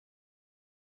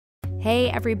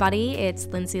Hey everybody, it's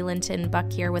Lindsay Linton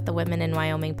Buck here with the Women in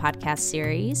Wyoming podcast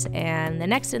series, and the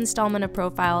next installment of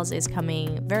Profiles is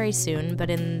coming very soon,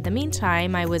 but in the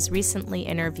meantime, I was recently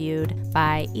interviewed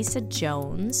by Isa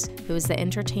Jones, who is the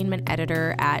entertainment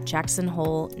editor at Jackson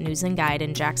Hole News and Guide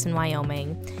in Jackson,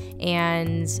 Wyoming,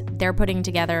 and they're putting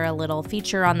together a little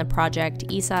feature on the project.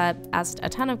 Isa asked a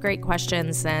ton of great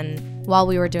questions, and while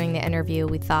we were doing the interview,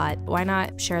 we thought, why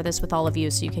not share this with all of you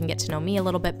so you can get to know me a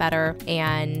little bit better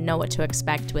and know what to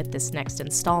expect with this next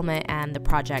installment and the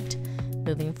project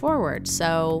moving forward.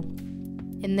 So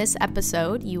in this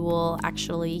episode, you will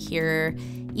actually hear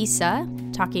Isa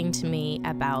talking to me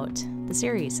about the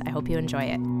series. I hope you enjoy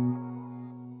it.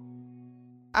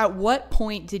 At what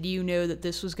point did you know that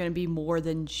this was going to be more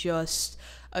than just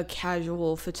a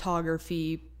casual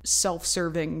photography,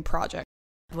 self-serving project?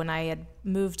 When I had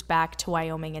moved back to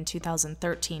Wyoming in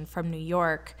 2013 from New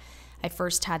York, I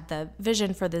first had the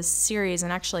vision for this series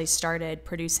and actually started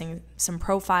producing some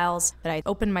profiles, but I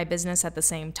opened my business at the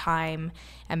same time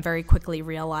and very quickly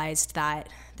realized that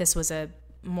this was a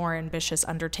more ambitious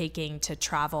undertaking to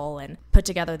travel and put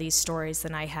together these stories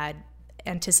than I had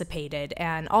anticipated.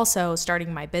 And also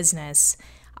starting my business,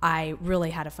 I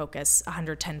really had to focus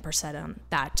 110% on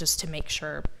that just to make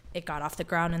sure it got off the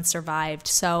ground and survived.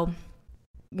 So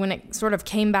when it sort of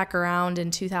came back around in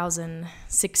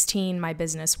 2016, my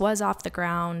business was off the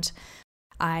ground.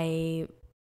 I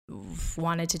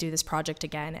wanted to do this project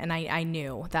again, and I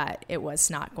knew that it was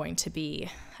not going to be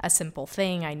a simple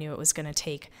thing. I knew it was going to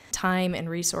take time and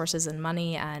resources and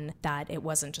money, and that it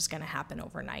wasn't just going to happen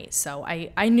overnight. So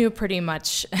I knew pretty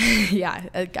much,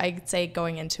 I'd say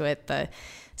going into it the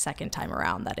second time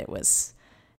around that it was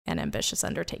an ambitious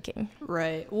undertaking.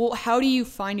 Right. Well, how do you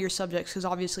find your subjects? Because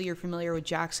obviously you're familiar with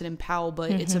Jackson and Powell, but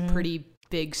it's a pretty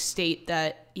big state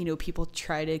that, you know, people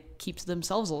try to keep to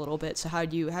themselves a little bit. So how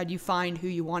do you find who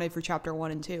you wanted for chapter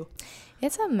 1 and 2?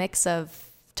 It's a mix of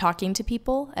talking to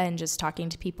people and just talking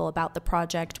to people about the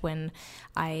project. When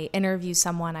I interview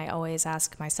someone, I always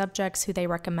ask my subjects who they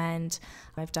recommend.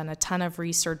 I've done a ton of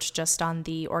research just on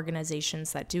the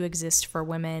organizations that do exist for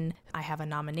women. I have a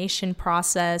nomination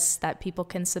process that people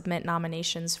can submit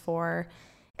nominations for.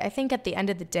 I think at the end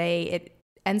of the day, it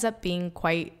ends up being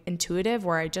quite intuitive,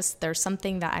 where there's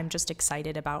something that I'm just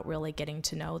excited about really getting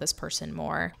to know this person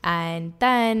more. And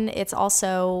then it's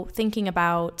also thinking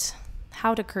about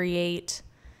how to create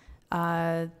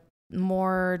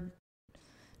more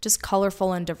just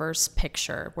colorful and diverse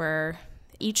picture where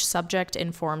each subject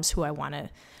informs who I want to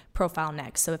profile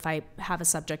next. So if I have a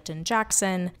subject in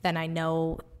Jackson, then I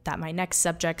know that my next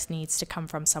subject needs to come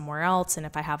from somewhere else. And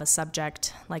if I have a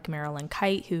subject like Marilyn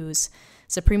Kite, who's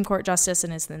Supreme Court Justice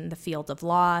and is in the field of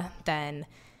law, then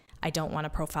I don't want to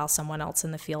profile someone else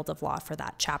in the field of law for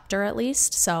that chapter at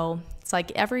least. So it's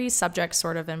like every subject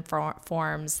sort of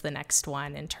informs the next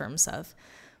one in terms of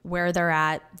where they're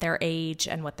at, their age,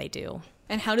 and what they do.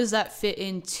 And how does that fit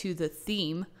into the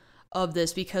theme of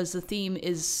this? Because the theme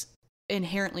is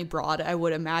inherently broad, I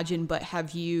would imagine, but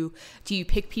do you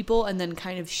pick people and then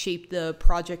kind of shape the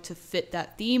project to fit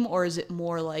that theme, or is it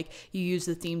more like you use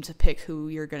the theme to pick who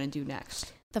you're going to do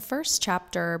next? The first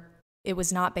chapter, it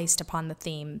was not based upon the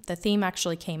theme. The theme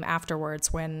actually came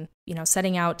afterwards when,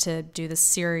 setting out to do this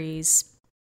series,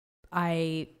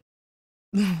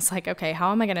 it's like, okay,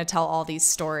 how am I going to tell all these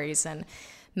stories? And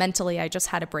mentally, I just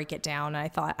had to break it down. And I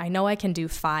thought, I know I can do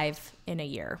 5 in a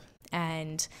year.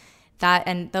 And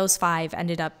those 5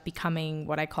 ended up becoming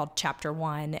what I called chapter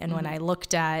 1. And when I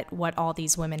looked at what all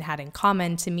these women had in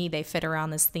common, to me, they fit around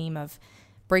this theme of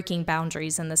breaking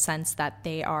boundaries in the sense that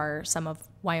they are some of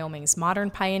Wyoming's modern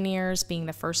pioneers, being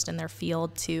the first in their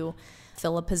field to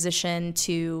fill a position,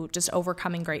 to just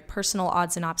overcoming great personal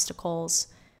odds and obstacles.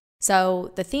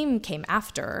 So the theme came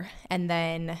after, and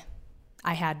then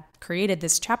I had created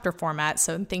this chapter format.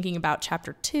 So in thinking about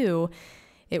chapter 2,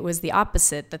 it was the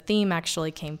opposite. The theme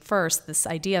actually came first. This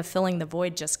idea of filling the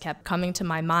void just kept coming to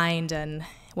my mind. And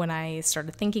when I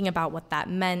started thinking about what that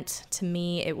meant to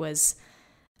me, it was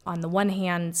on the one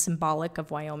hand symbolic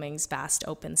of Wyoming's vast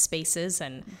open spaces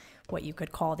and what you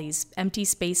could call these empty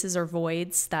spaces or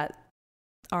voids that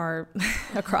are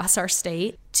across our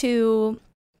state, to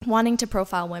wanting to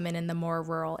profile women in the more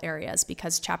rural areas,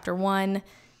 because chapter 1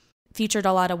 featured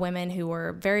a lot of women who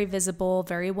were very visible,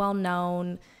 very well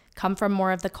known, come from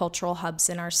more of the cultural hubs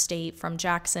in our state, from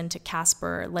Jackson to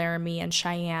Casper, Laramie, and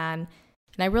Cheyenne.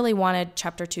 And I really wanted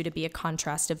chapter 2 to be a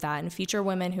contrast of that and feature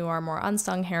women who are more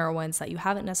unsung heroines that you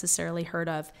haven't necessarily heard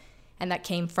of, and that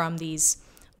came from these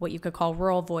what you could call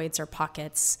rural voids or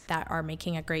pockets that are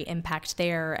making a great impact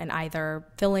there and either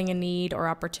filling a need or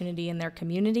opportunity in their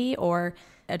community or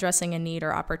addressing a need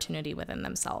or opportunity within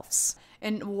themselves.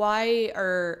 And why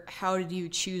or how did you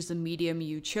choose the medium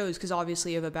you chose? Because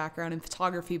obviously you have a background in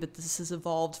photography, but this has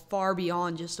evolved far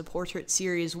beyond just a portrait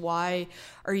series. Why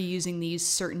are you using these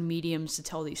certain mediums to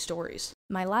tell these stories?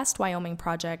 My last Wyoming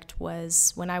project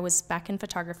was when I was back in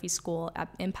photography school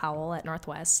in Powell at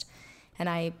Northwest, and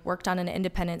I worked on an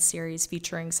independent series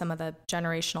featuring some of the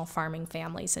generational farming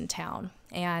families in town.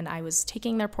 And I was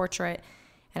taking their portrait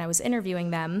and I was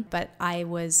interviewing them, but I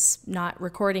was not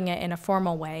recording it in a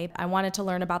formal way. I wanted to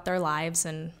learn about their lives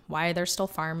and why they're still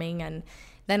farming, and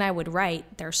then I would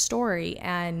write their story,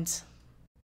 and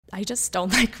I just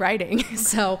don't like writing.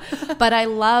 But I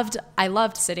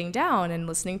loved sitting down and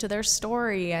listening to their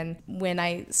story. And when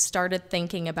I started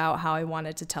thinking about how I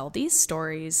wanted to tell these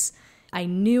stories, I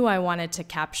knew I wanted to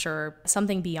capture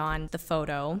something beyond the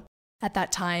photo. At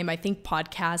that time, I think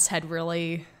podcasts had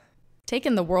really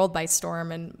taken the world by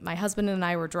storm, and my husband and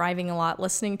I were driving a lot,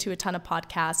 listening to a ton of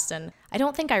podcasts. And I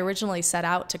don't think I originally set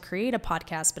out to create a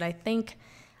podcast, but I think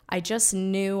I just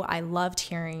knew I loved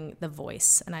hearing the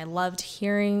voice, and I loved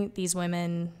hearing these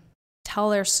women tell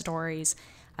their stories.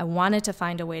 I wanted to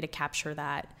find a way to capture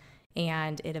that,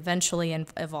 and it eventually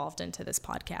evolved into this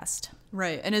podcast.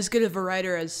 Right. And as good of a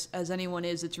writer as anyone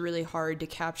is, it's really hard to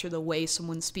capture the way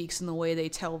someone speaks and the way they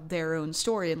tell their own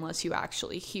story unless you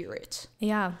actually hear it.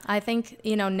 Yeah. I think,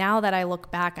 now that I look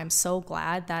back, I'm so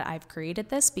glad that I've created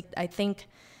this. I think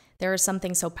there is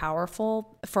something so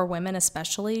powerful for women,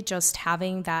 especially just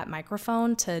having that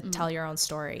microphone to tell your own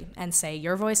story and say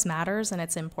your voice matters and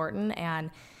it's important,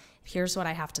 and here's what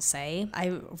I have to say.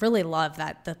 I really love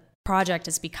that the project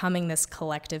is becoming this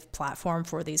collective platform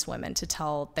for these women to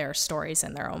tell their stories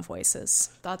in their own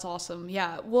voices. That's awesome.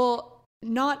 Yeah. Well,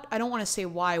 I don't want to say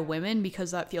why women,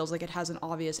 because that feels like it has an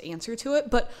obvious answer to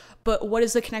it, but what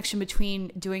is the connection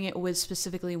between doing it with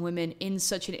specifically women in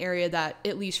such an area that,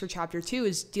 at least for chapter 2,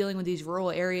 is dealing with these rural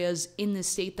areas in the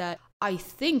state that I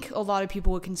think a lot of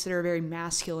people would consider a very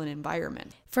masculine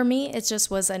environment? For me, it just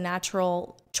was a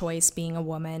natural choice being a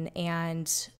woman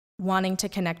and wanting to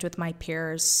connect with my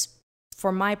peers.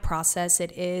 For my process,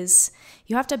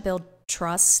 you have to build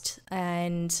trust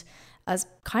and a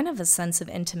kind of a sense of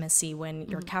intimacy when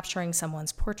you're capturing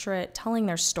someone's portrait, telling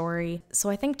their story. So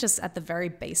I think just at the very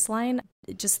baseline,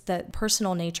 just the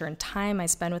personal nature and time I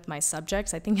spend with my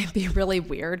subjects, I think it'd be really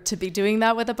weird to be doing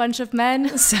that with a bunch of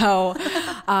men. So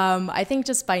I think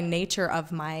just by nature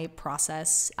of my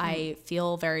process, I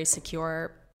feel very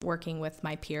secure working with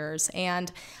my peers.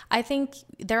 And I think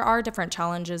there are different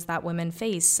challenges that women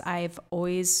face. I've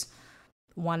always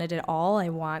wanted it all. I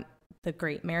want the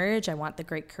great marriage. I want the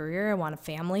great career. I want a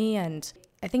family. And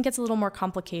I think it's a little more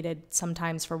complicated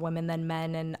sometimes for women than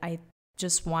men. And I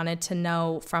just wanted to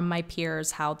know from my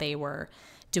peers how they were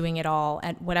doing it all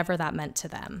and whatever that meant to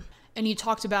them. And you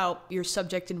talked about your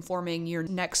subject informing your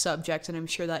next subject, and I'm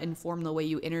sure that informed the way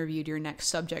you interviewed your next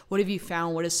subject. What have you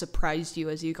found? What has surprised you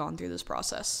as you've gone through this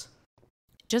process?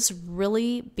 Just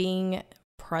really being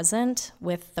present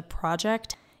with the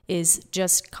project is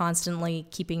just constantly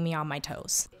keeping me on my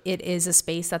toes. It is a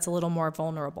space that's a little more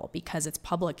vulnerable because it's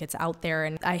public, it's out there,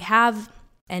 and I have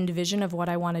end vision of what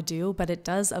I want to do, but it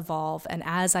does evolve. And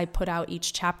as I put out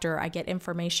each chapter, I get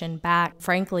information back.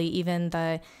 Frankly, even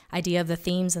the idea of the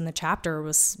themes in the chapter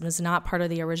was not part of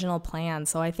the original plan.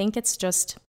 So I think it's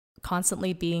just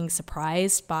constantly being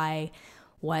surprised by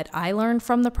what I learned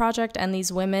from the project and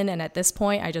these women. And at this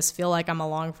point, I just feel like I'm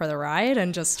along for the ride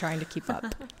and just trying to keep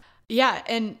up. Yeah.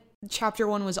 And chapter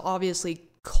 1 was obviously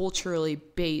culturally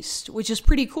based, which is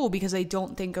pretty cool because I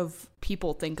don't think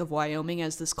people think of Wyoming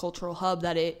as this cultural hub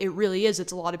that it really is.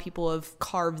 It's a lot of people have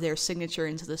carved their signature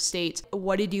into the state.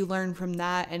 What did you learn from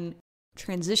that? And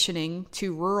transitioning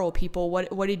to rural people,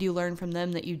 what did you learn from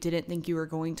them that you didn't think you were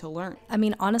going to learn? I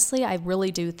mean, honestly, I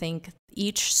really do think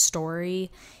each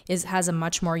story has a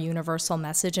much more universal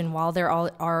message. And while there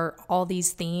are all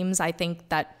these themes, I think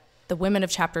that the women of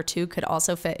chapter 2 could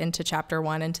also fit into chapter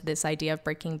 1, into this idea of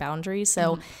breaking boundaries.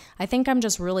 So I think I'm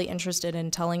just really interested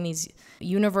in telling these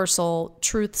universal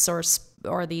truths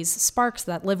or these sparks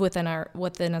that live within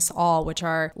us all, which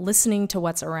are listening to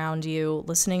what's around you,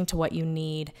 listening to what you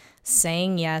need,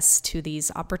 saying yes to these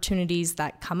opportunities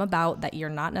that come about that you're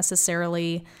not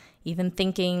necessarily even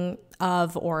thinking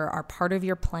of or are part of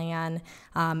your plan,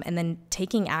 and then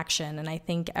taking action. And I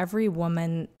think every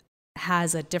woman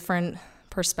has a different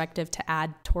perspective to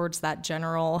add towards that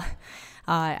general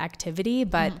activity,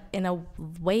 but in a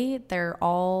way they're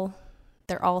all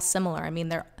similar. I mean,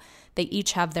 they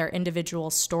each have their individual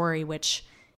story, which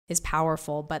is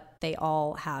powerful, but they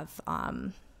all have,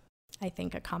 I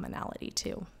think, a commonality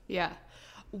too. Yeah.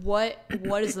 What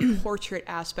has the portrait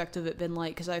aspect of it been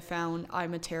like? Because I found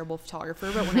I'm a terrible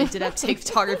photographer, but when I did have to take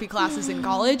photography classes in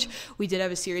college, we did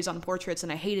have a series on portraits,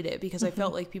 and I hated it because I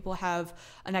felt like people have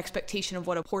an expectation of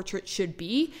what a portrait should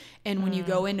be, and when you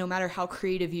go in, no matter how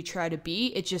creative you try to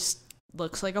be, it just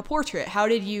looks like a portrait. How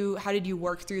did you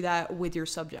work through that with your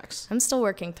subjects? I'm still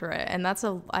working through it, and that's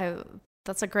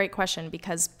a great question,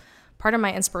 because part of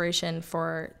my inspiration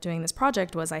for doing this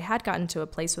project was I had gotten to a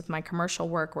place with my commercial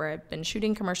work where I've been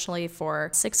shooting commercially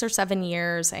for 6 or 7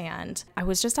 years. And I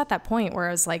was just at that point where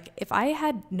I was like, if I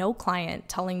had no client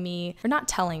telling me, or not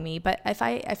telling me, but if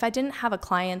I didn't have a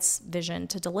client's vision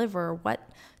to deliver, what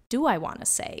do I want to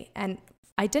say? And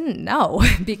I didn't know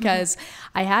because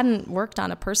I hadn't worked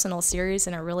on a personal series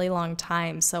in a really long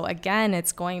time. So again,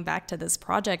 it's going back to this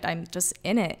project. I'm just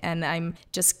in it, and I'm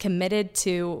just committed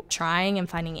to trying and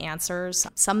finding answers.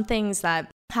 Some things that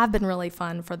have been really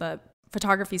fun for the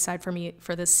photography side for me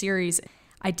for this series,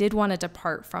 I did want to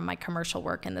depart from my commercial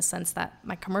work in the sense that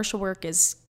my commercial work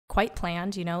is quite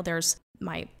planned. You know, there's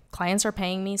my clients are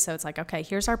paying me. So it's like, okay,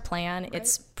 here's our plan. Right.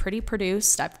 It's pretty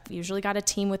produced. I've usually got a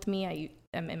team with me.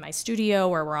 I'm in my studio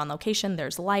where we're on location.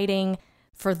 There's lighting.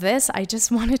 For this, I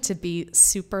just want it to be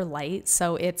super light.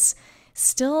 So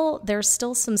there's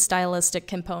still some stylistic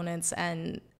components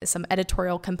and some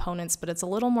editorial components, but it's a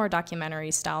little more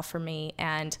documentary style for me.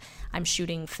 And I'm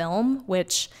shooting film,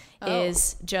 which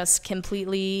is just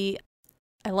completely,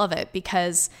 I love it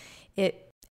because it,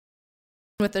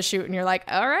 with the shoot and you're like,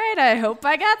 all right, I hope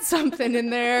I got something in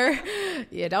there.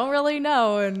 You don't really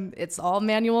know, and it's all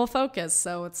manual focus,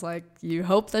 so it's like you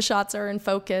hope the shots are in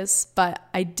focus. But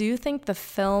I do think the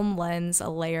film lends a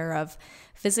layer of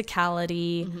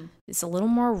physicality. Mm-hmm. It's a little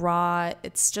more raw.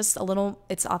 It's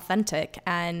authentic,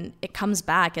 and it comes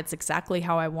back. It's exactly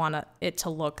how I want it to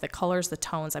look. The colors, the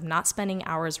tones. I'm not spending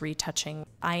hours retouching.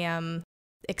 I am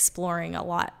exploring a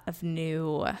lot of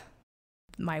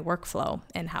my workflow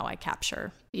and how I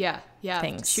capture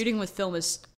things. Shooting with film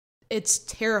it's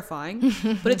terrifying,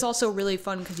 but it's also really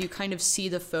fun because you kind of see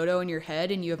the photo in your head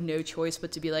and you have no choice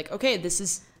but to be like, okay, this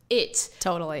is it.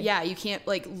 Totally. Yeah, you can't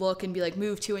like look and be like,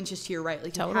 move 2 inches to your right.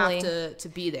 Like totally. You have to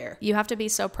be there. You have to be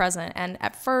so present. And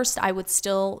at first I would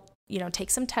still,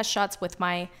 take some test shots with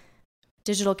my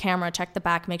digital camera, check the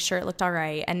back, make sure it looked all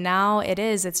right. And now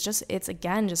it's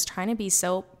again, just trying to be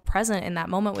so present in that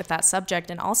moment with that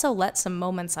subject and also let some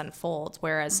moments unfold.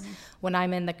 Whereas when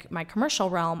I'm in my commercial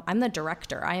realm, I'm the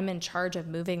director. I am in charge of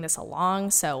moving this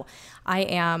along. So I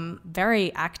am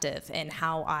very active in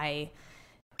how I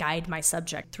guide my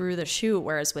subject through the shoot.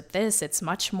 Whereas with this, it's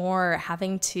much more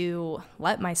having to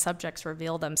let my subjects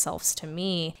reveal themselves to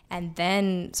me and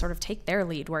then sort of take their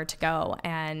lead where to go.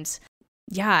 And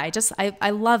yeah, I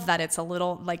love that it's a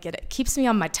little like it keeps me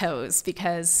on my toes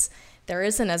because there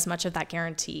isn't as much of that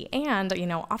guarantee. And,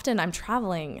 often I'm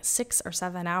traveling 6 or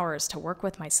 7 hours to work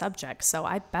with my subject. So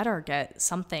I better get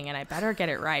something and I better get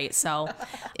it right. So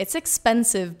it's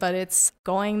expensive, but it's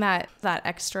going that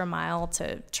extra mile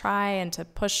to try and to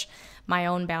push my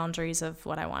own boundaries of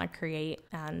what I want to create.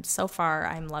 And so far,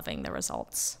 I'm loving the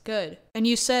results. Good. And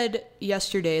you said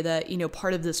yesterday that,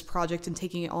 part of this project and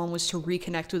taking it on was to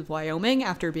reconnect with Wyoming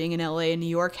after being in LA and New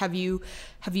York. Have you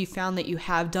found that you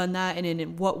have done that? And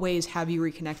in what ways have you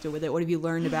reconnected with it? What have you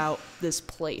learned about this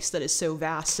place that is so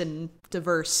vast and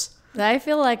diverse? I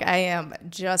feel like I am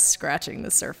just scratching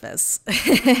the surface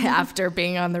after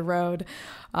being on the road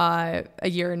a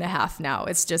year and a half now.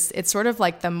 It's sort of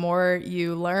like the more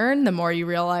you learn, the more you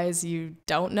realize you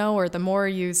don't know, or the more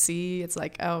you see, it's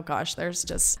like, oh gosh, there's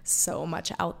just so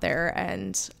much out there.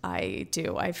 And I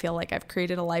feel like I've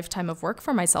created a lifetime of work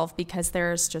for myself because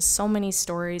there's just so many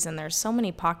stories and there's so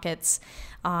many pockets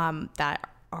that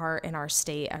are in our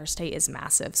state. Our state is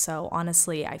massive. So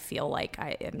honestly, I feel like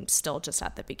I am still just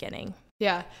at the beginning.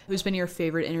 Yeah. Who's been your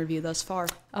favorite interview thus far?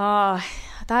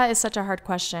 That is such a hard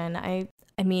question. I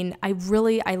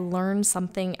learn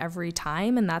something every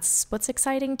time, and that's what's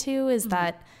exciting too, is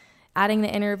that adding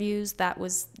the interviews, that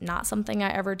was not something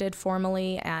I ever did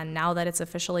formally. And now that it's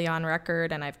officially on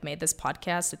record and I've made this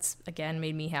podcast, it's again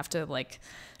made me have to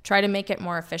try to make it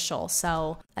more official.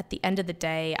 So at the end of the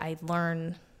day, I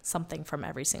learn something from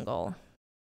every single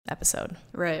episode.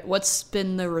 Right. What's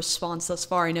been the response thus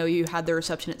far? I know you had the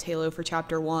reception at Talo for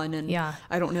chapter 1, and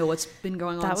I don't know what's been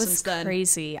going on since then. That was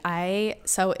crazy.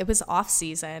 So it was off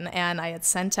season, and I had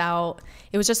sent out,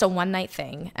 it was just a one night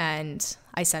thing, and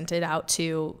I sent it out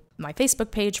to my Facebook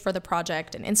page for the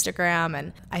project and Instagram,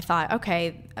 and I thought,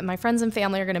 okay, my friends and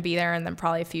family are going to be there, and then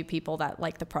probably a few people that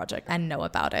like the project and know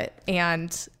about it.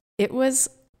 And it was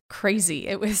crazy.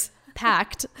 It was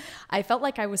packed. I felt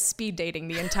like I was speed dating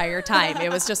the entire time. It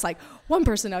was just like one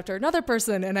person after another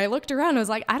person. And I looked around and I was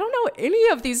like, I don't know any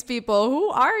of these people. Who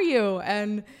are you?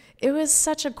 And it was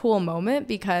such a cool moment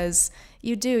because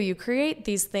you create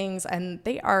these things and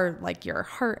they are like your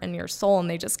heart and your soul. And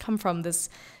they just come from this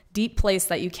deep place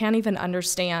that you can't even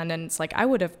understand. And it's like, I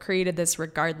would have created this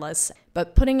regardless.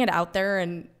 But putting it out there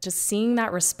and just seeing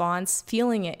that response,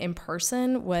 feeling it in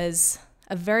person was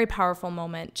a very powerful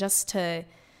moment just to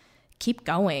keep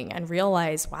going and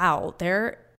realize, wow,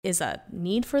 there is a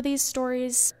need for these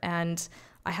stories and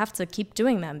I have to keep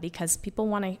doing them because people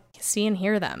want to see and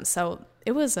hear them. So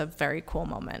it was a very cool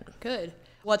moment. Good.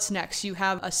 What's next? You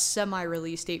have a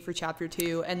semi-release date for chapter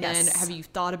 2, and then have you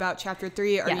thought about chapter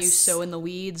 3? Are you so in the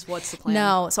weeds? What's the plan?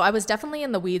 No, so I was definitely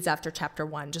in the weeds after chapter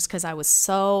 1 just because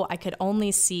I could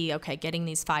only see, okay, getting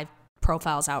these 5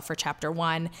 profiles out for chapter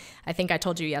 1. I think I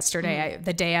told you yesterday,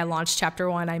 the day I launched chapter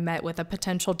 1, I met with a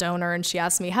potential donor and she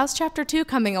asked me, how's chapter 2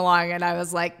 coming along? And I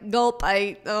was like, gulp,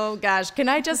 oh gosh, can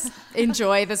I just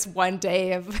enjoy this one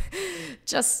day of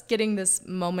just getting this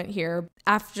moment here?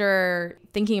 After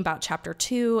thinking about chapter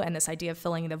 2 and this idea of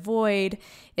filling the void,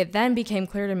 it then became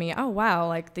clear to me, oh wow,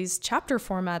 like these chapter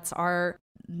formats are,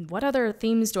 what other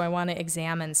themes do I want to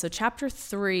examine? So chapter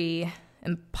 3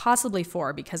 and possibly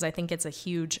 4, because I think it's a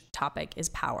huge topic, is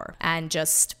power. And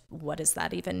just what does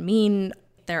that even mean?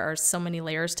 There are so many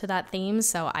layers to that theme.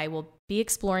 So I will be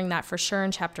exploring that for sure in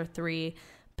chapter 3,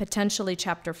 potentially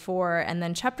chapter 4. And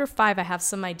then chapter 5, I have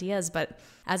some ideas. But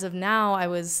as of now, I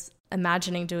was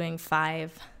imagining doing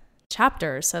 5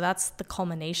 chapters. So that's the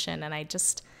culmination. And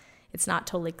it's not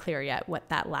totally clear yet what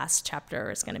that last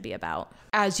chapter is going to be about.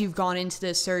 As you've gone into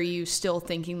this, are you still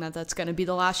thinking that that's going to be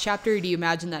the last chapter? Or do you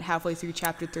imagine that halfway through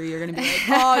chapter 3, you're going to be like,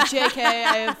 oh,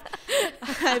 JK,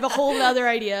 I have a whole other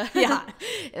idea. Yeah,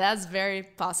 that's very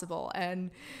possible.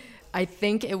 And I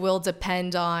think it will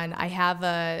depend on, I have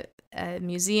a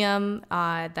museum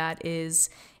that is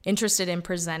interested in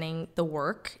presenting the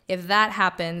work. If that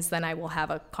happens, then I will have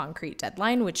a concrete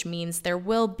deadline, which means there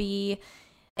will be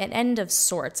an end of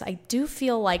sorts. I do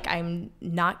feel like I'm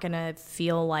not going to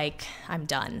feel like I'm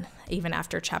done even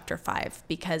after chapter 5,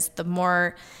 because the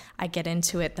more I get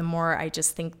into it, the more I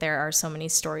just think there are so many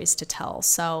stories to tell.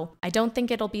 So I don't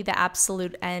think it'll be the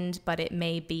absolute end, but it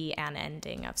may be an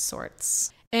ending of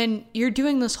sorts. And you're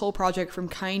doing this whole project from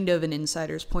kind of an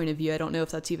insider's point of view. I don't know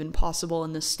if that's even possible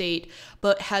in the state,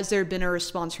 but has there been a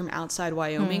response from outside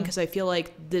Wyoming? Because I feel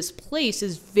like this place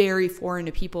is very foreign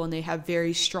to people and they have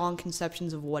very strong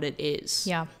conceptions of what it is.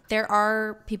 Yeah, there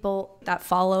are people that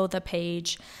follow the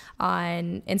page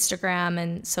on Instagram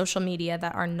and social media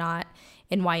that are not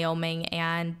in Wyoming,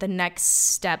 and the next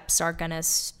steps are going to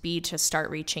be to start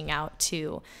reaching out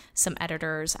to some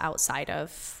editors outside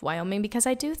of Wyoming, because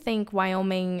I do think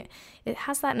Wyoming, it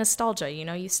has that nostalgia,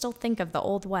 you still think of the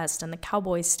Old West and the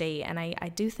cowboy state, and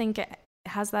I do think it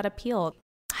has that appeal.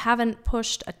 Haven't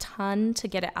pushed a ton to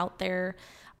get it out there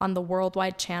on the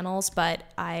worldwide channels, but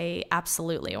I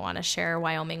absolutely want to share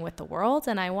Wyoming with the world,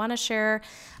 and I want to share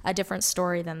a different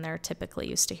story than they're typically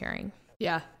used to hearing.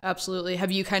 Yeah, absolutely.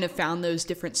 Have you kind of found those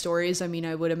different stories? I mean,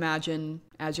 I would imagine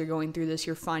as you're going through this,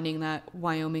 you're finding that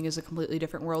Wyoming is a completely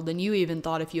different world than you even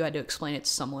thought if you had to explain it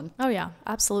to someone. Oh, yeah,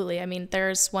 absolutely. I mean,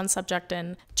 there's one subject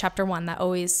in chapter 1 that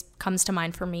always comes to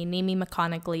mind for me, Nimi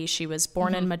McConaughey. She was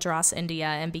born in Madras, India,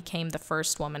 and became the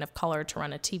first woman of color to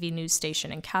run a TV news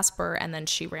station in Casper. And then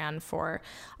she ran for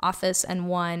office and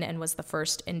won, and was the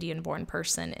first Indian-born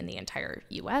person in the entire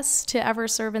U.S. to ever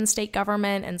serve in state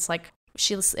government. And it's like,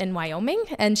 she's in Wyoming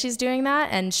and she's doing that,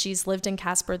 and she's lived in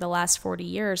Casper the last 40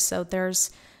 years. So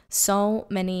there's so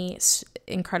many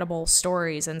incredible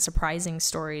stories and surprising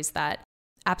stories that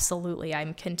absolutely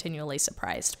I'm continually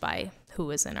surprised by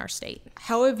who is in our state.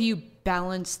 How have you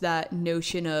balanced that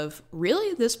notion of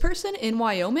really this person in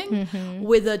Wyoming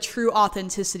with a true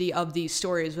authenticity of these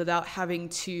stories without having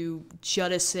to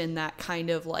jettison that kind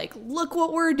of like, look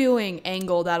what we're doing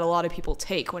angle that a lot of people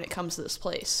take when it comes to this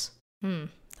place?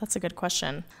 That's a good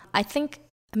question. I think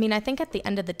at the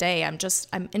end of the day,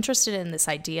 I'm interested in this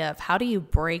idea of how do you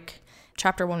break,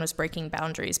 chapter 1 was breaking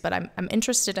boundaries, but I'm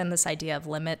interested in this idea of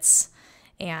limits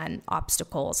and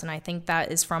obstacles. And I think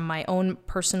that is from my own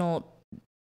personal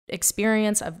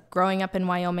experience of growing up in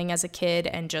Wyoming as a kid,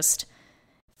 and just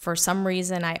for some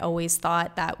reason, I always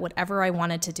thought that whatever I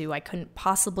wanted to do, I couldn't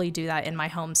possibly do that in my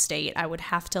home state. I would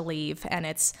have to leave. And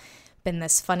it's been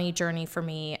this funny journey for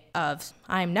me of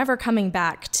I'm never coming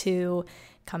back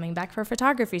for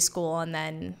photography school, and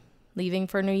then leaving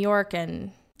for New York,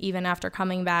 and even after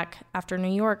coming back after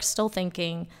New York, still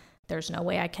thinking there's no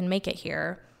way I can make it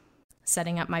here.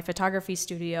 setting up my photography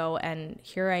studio, and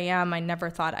here I am. I never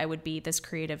thought I would be this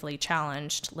creatively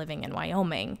challenged living in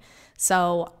Wyoming.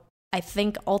 So I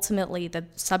think ultimately the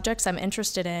subjects I'm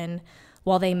interested in,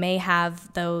 while they may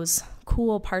have those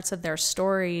cool parts of their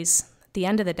stories, at the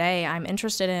end of the day, I'm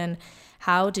interested in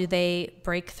how do they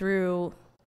break through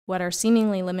what are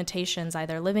seemingly limitations,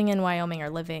 either living in Wyoming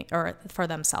or for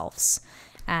themselves,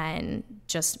 and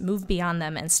just move beyond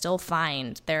them and still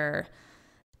find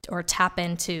or tap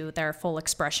into their full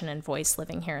expression and voice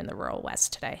living here in the rural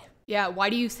West today. Yeah, why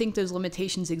do you think those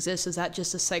limitations exist? Is that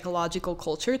just a psychological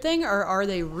culture thing, or are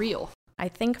they real? I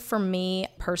think for me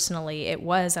personally, it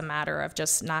was a matter of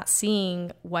just not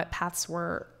seeing what paths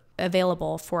were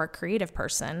available for a creative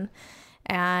person.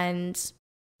 And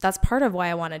that's part of why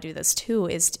I want to do this too,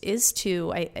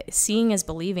 seeing is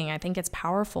believing. I think it's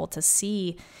powerful to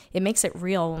see. It makes it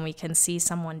real when we can see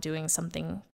someone doing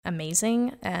something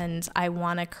amazing. And I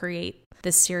want to create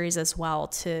this series as well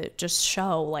to just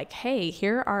show like, hey,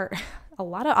 here are a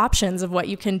lot of options of what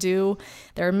you can do.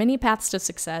 There are many paths to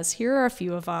success. Here are a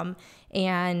few of them.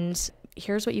 And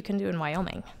here's what you can do in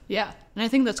Wyoming. Yeah. And I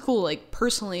think that's cool. Like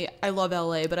personally, I love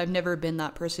LA, but I've never been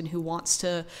that person who wants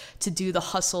to do the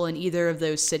hustle in either of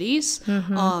those cities.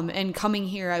 Mm-hmm. And coming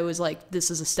here, I was like,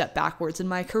 this is a step backwards in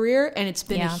my career, and it's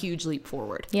been a huge leap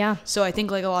forward. Yeah. So I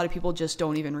think like a lot of people just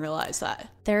don't even realize that.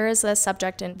 There is a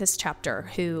subject in this chapter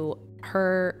who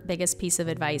her biggest piece of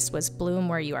advice was bloom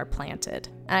where you are planted.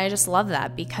 And I just love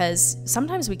that because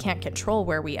sometimes we can't control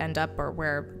where we end up or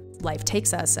where life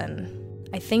takes us. And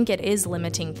I think it is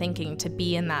limiting thinking to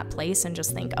be in that place and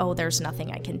just think, oh, there's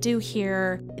nothing I can do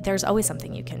here. There's always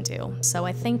something you can do. So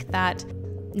I think that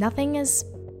nothing is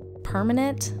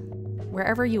permanent.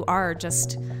 Wherever you are,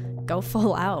 just go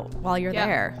full out while you're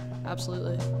there.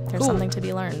 Absolutely. There's something to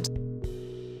be learned.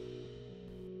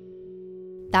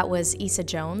 That was Issa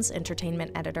Jones,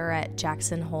 entertainment editor at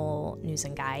Jackson Hole News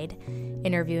and Guide,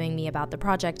 interviewing me about the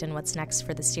project and what's next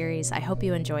for the series. I hope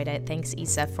you enjoyed it. Thanks,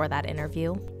 Issa, for that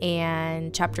interview.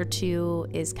 And Chapter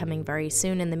 2 is coming very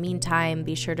soon. In the meantime,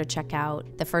 be sure to check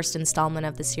out the first installment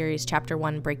of the series, Chapter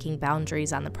 1, Breaking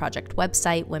Boundaries, on the project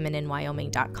website,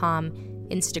 womeninwyoming.com,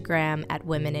 Instagram at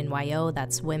womeninwyo,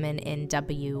 that's women in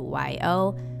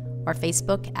WYO, or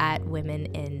Facebook at Women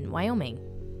in Wyoming.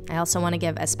 I also want to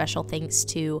give a special thanks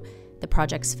to the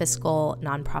project's fiscal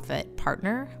nonprofit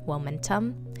partner,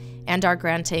 Womentum, and our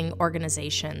granting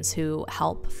organizations who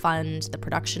help fund the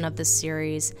production of this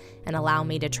series and allow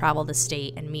me to travel the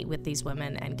state and meet with these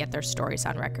women and get their stories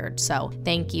on record. So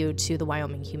thank you to the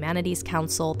Wyoming Humanities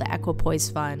Council, the Equipoise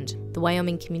Fund, the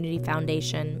Wyoming Community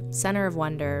Foundation, Center of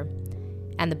Wonder,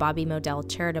 and the Bobby Modell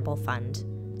Charitable Fund,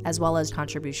 as well as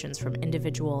contributions from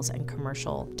individuals and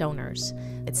commercial donors.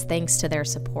 It's thanks to their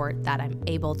support that I'm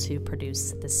able to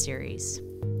produce this series.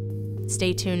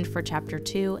 Stay tuned for Chapter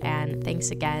 2, and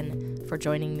thanks again for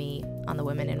joining me on the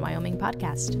Women in Wyoming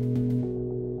podcast.